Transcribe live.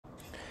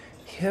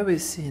Here we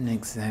see an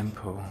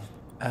example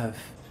of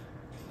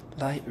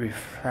light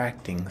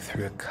refracting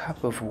through a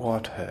cup of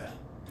water.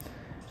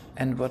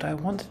 And what I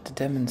wanted to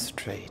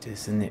demonstrate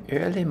is in the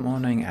early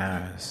morning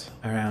hours,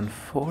 around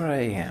 4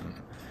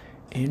 a.m.,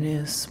 only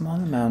a small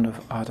amount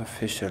of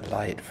artificial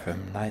light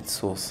from light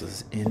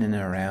sources in and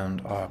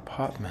around our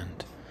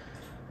apartment,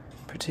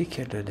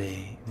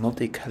 particularly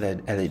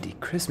multicolored LED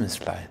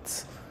Christmas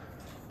lights,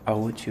 are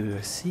what you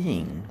are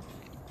seeing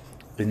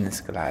in this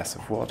glass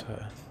of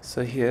water.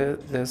 So here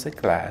there's a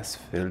glass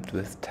filled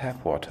with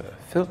tap water,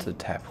 filtered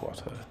tap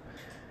water,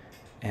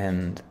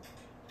 and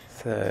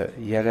the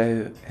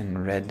yellow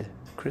and red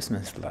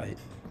Christmas light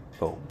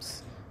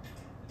bulbs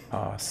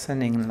are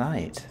sending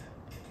light,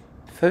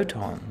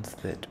 photons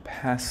that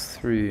pass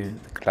through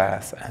the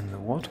glass and the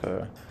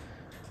water,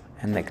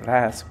 and the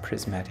glass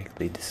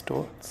prismatically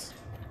distorts.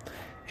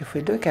 If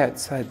we look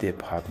outside the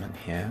apartment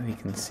here, we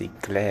can see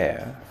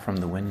glare from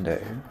the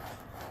window,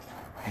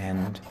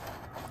 and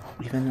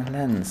even the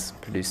lens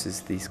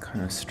produces these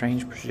kind of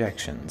strange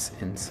projections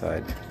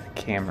inside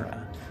the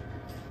camera.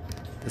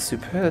 The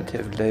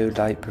superlative low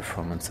light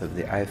performance of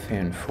the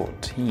iPhone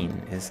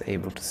 14 is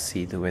able to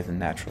see the way the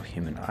natural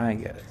human eye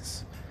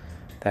goes.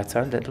 That's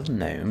our little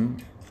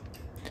gnome.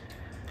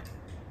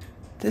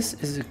 This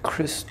is a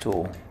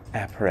crystal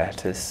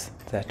apparatus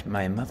that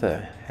my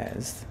mother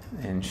has,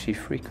 and she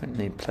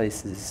frequently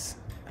places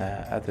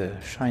other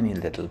shiny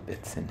little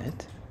bits in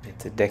it.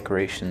 It's a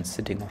decoration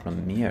sitting on a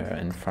mirror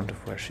in front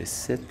of where she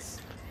sits.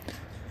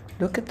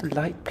 Look at the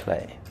light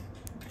play.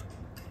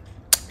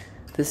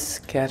 This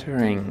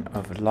scattering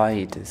of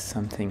light is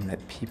something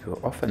that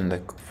people often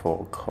look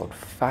for, called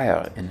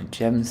fire in a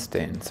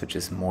gemstone such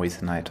as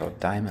moissanite or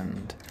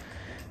diamond.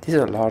 These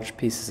are large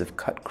pieces of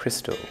cut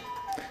crystal.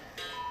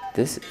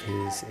 This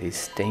is a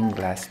stained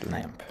glass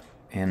lamp,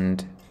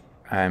 and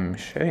I'm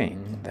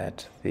showing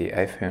that the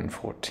iPhone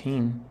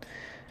 14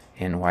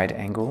 in wide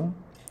angle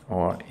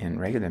or in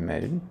regular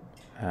mode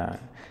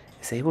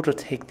is able to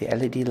take the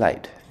LED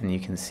light, and you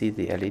can see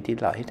the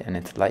LED light and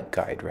its light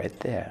guide right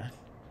there,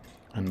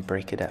 and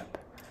break it up.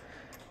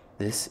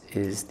 This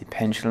is the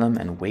pendulum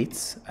and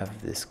weights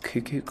of this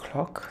cuckoo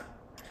clock.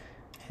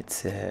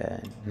 It's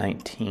a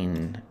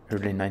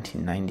early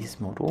 1990s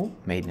model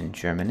made in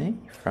Germany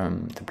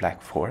from the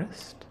Black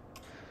Forest.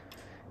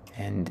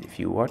 And if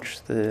you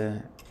watch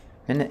the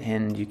minute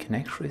hand, you can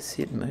actually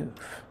see it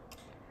move.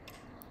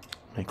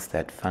 Makes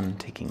that fun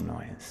ticking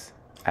noise.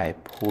 I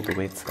pull the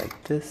weights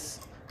like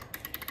this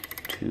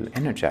to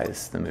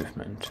energize the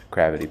movement.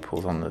 Gravity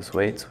pulls on those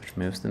weights, which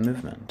moves the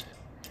movement.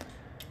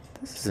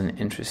 This is an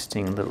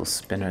interesting little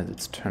spinner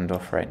that's turned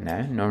off right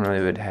now. Normally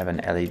it would have an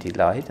LED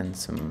light and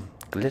some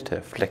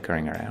glitter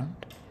flickering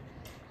around.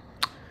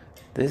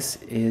 This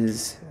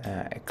is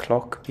a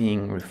clock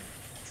being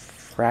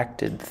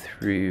refracted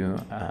through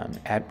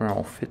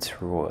Admiral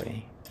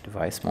Fitzroy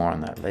device. More on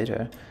that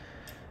later.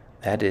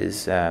 That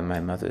is my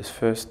mother's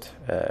first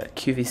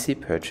QVC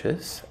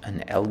purchase,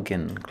 an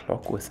Elgin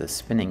clock with a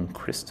spinning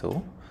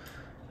crystal.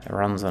 It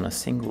runs on a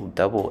single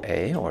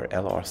AA or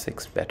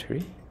LR6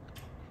 battery.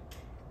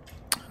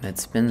 And it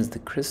spins the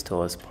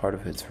crystal as part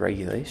of its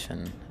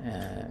regulation.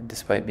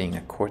 Despite being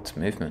a quartz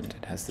movement,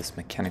 it has this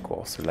mechanical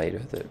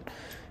oscillator that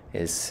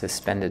is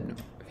suspended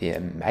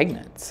via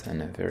magnets in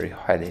a very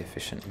highly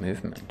efficient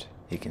movement.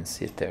 You can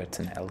see it there, it's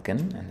an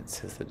Elgin, and it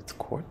says that it's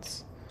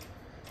quartz.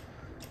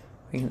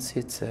 You can see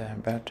it's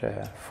about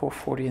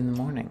 4:40 in the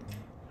morning.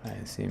 I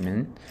zoom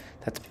in.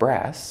 That's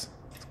brass.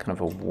 It's kind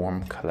of a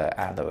warm color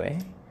alloy.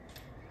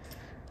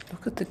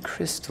 Look at the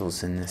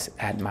crystals in this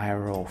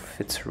Admiral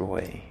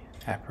Fitzroy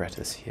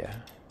apparatus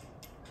here.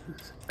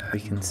 We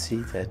can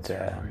see that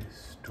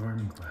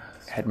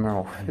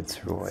Admiral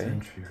Fitzroy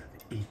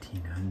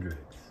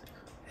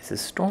is a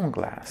storm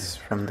glass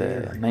from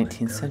the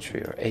 19th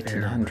century or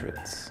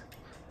 1800s.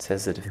 It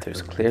says that if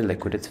there's clear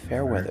liquid, it's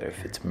fair weather.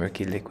 If it's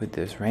murky liquid,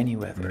 there's rainy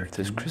weather. If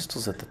there's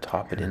crystals at the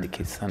top, it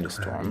indicates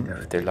thunderstorm.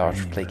 If they're large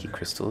flaky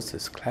crystals,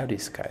 there's cloudy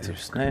skies or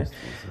snow.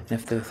 And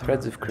if they're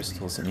threads of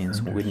crystals, it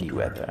means windy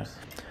weather.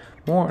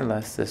 More or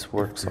less, this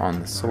works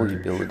on the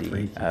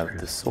solubility of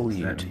the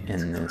solute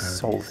in the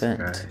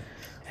solvent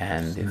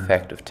and the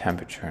effect of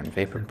temperature and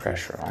vapor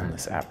pressure on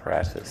this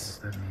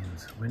apparatus.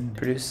 It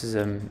produces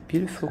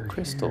beautiful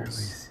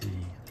crystals.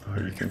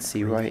 You can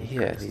see right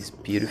here, these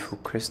beautiful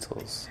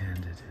crystals.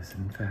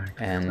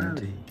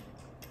 And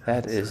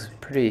that is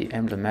pretty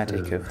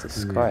emblematic of the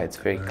sky. It's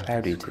very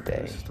cloudy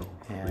today,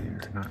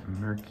 and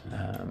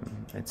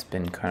it's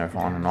been kind of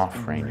on and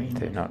off rainy.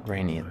 They're not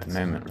rainy at the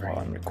moment while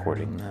I'm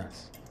recording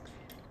this.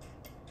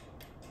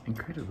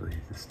 Incredibly,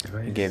 this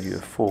device. I gave you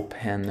a full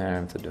pan there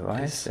of the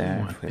device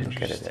there. If we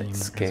look at it at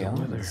scale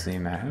and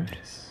zoom out,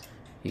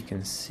 you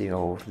can see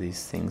all of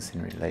these things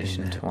in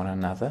relation to one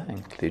another,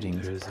 including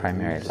the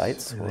primary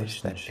light source,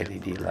 that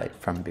LED light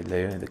from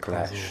below the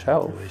glass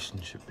shelf.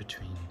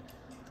 Between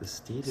the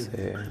state of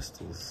the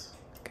crystals.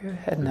 Go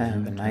ahead and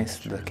have a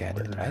nice look at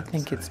it. I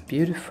think it's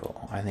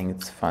beautiful. I think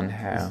it's fun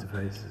how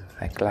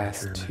that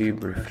glass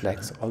tube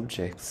reflects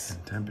objects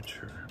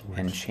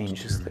and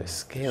changes their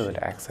scale. It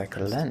acts like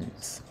a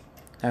lens.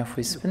 Now if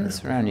we spin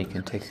this around, you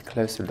can take a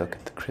closer look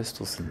at the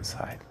crystals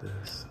inside.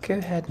 Go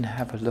ahead and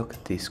have a look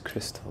at these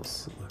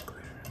crystals.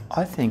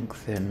 I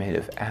think they're made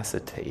of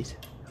acetate,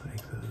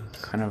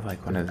 kind of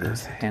like one of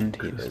those hand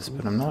heaters,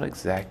 but I'm not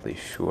exactly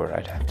sure.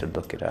 I'd have to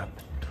look it up.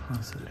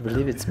 I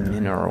believe it's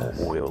mineral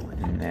oil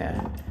in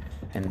there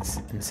and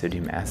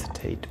sodium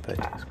acetate, but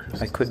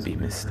I could be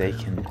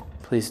mistaken.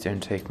 Please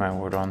don't take my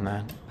word on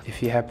that.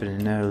 If you happen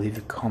to know, leave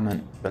a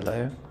comment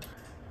below.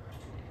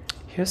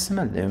 Here's some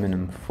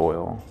aluminum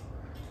foil,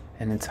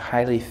 and it's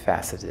highly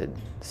faceted,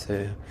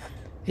 so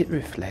it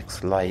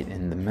reflects light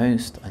in the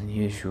most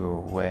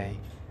unusual way.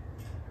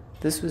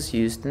 This was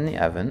used in the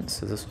oven,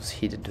 so this was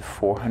heated to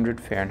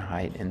 400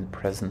 Fahrenheit in the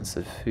presence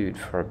of food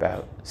for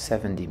about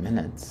 70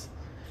 minutes.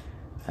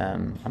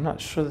 I'm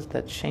not sure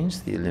that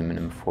changed the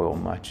aluminum foil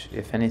much.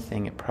 If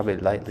anything, it probably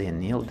lightly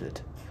annealed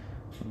it.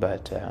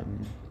 But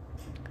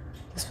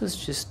this was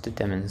just to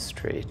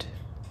demonstrate.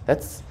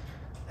 That's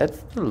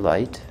the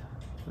light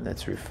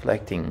that's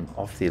reflecting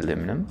off the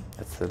aluminum.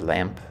 That's the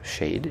lamp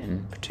shade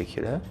in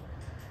particular.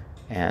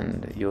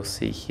 And you'll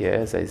see here,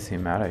 as I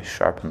zoom out, I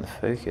sharpen the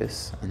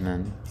focus, and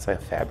then it's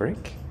like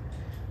fabric.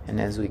 And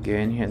as we go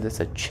in here,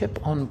 there's a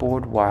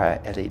chip-on-board wire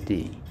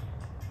LED,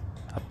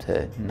 up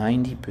to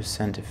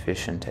 90%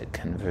 efficient at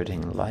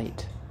converting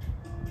light,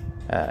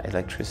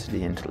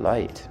 electricity into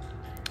light.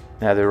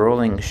 Now the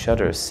rolling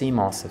shutter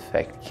CMOS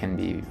effect can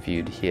be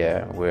viewed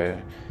here,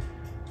 where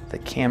the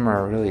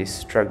camera really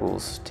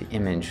struggles to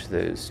image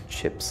those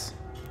chips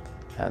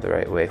the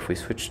right way. If we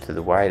switch to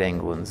the wide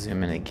angle and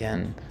zoom in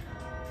again,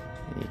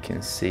 you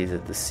can see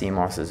that the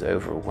CMOS is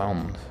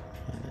overwhelmed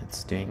and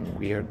it's doing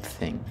weird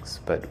things,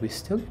 but we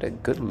still get a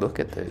good look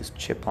at those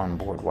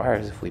chip-on-board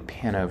wires. If we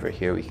pan over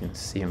here, we can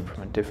see them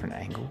from a different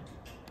angle.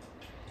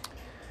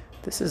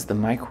 This is the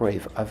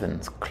microwave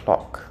oven's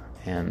clock,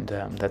 and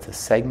that's a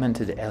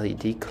segmented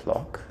LED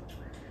clock.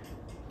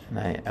 And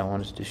I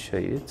wanted to show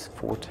you, it's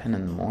 4:10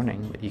 in the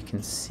morning, but you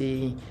can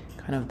see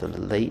kind of the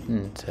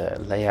latent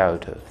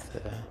layout of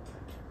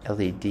the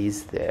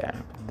LEDs there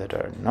that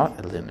are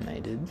not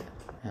illuminated,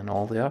 and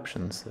all the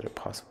options that are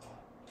possible.